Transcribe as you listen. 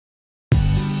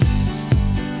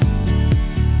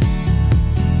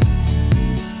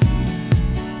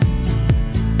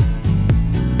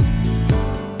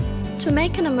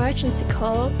make an emergency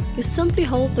call, you simply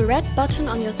hold the red button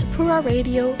on your Sepura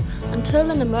radio until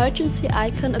an emergency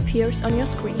icon appears on your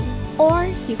screen. Or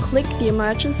you click the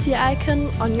emergency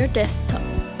icon on your desktop.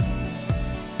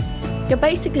 You're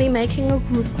basically making a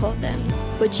group call then,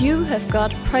 but you have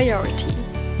got priority.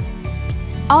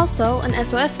 Also, an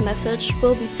SOS message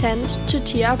will be sent to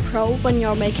TR.Pro when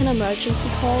you're making an emergency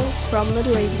call from the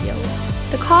radio.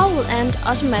 The call will end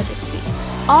automatically.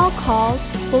 All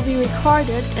calls will be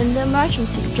recorded in the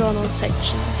emergency journal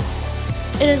section.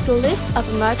 It is a list of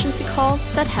emergency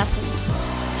calls that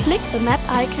happened. Click the map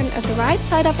icon at the right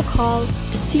side of a call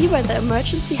to see where the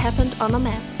emergency happened on a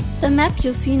map. The map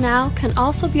you see now can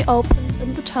also be opened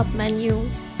in the top menu.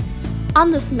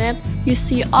 On this map, you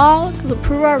see all the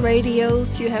Sepura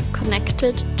radios you have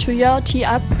connected to your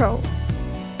TR.Pro.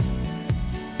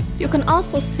 You can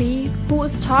also see who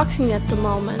is talking at the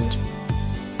moment.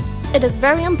 It is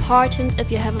very important if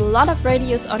you have a lot of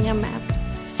radios on your map,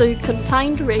 so you can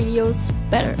find radios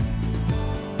better.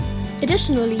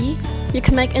 Additionally, you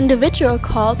can make individual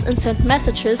calls and send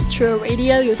messages to a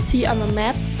radio you see on the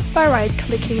map by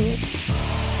right-clicking it.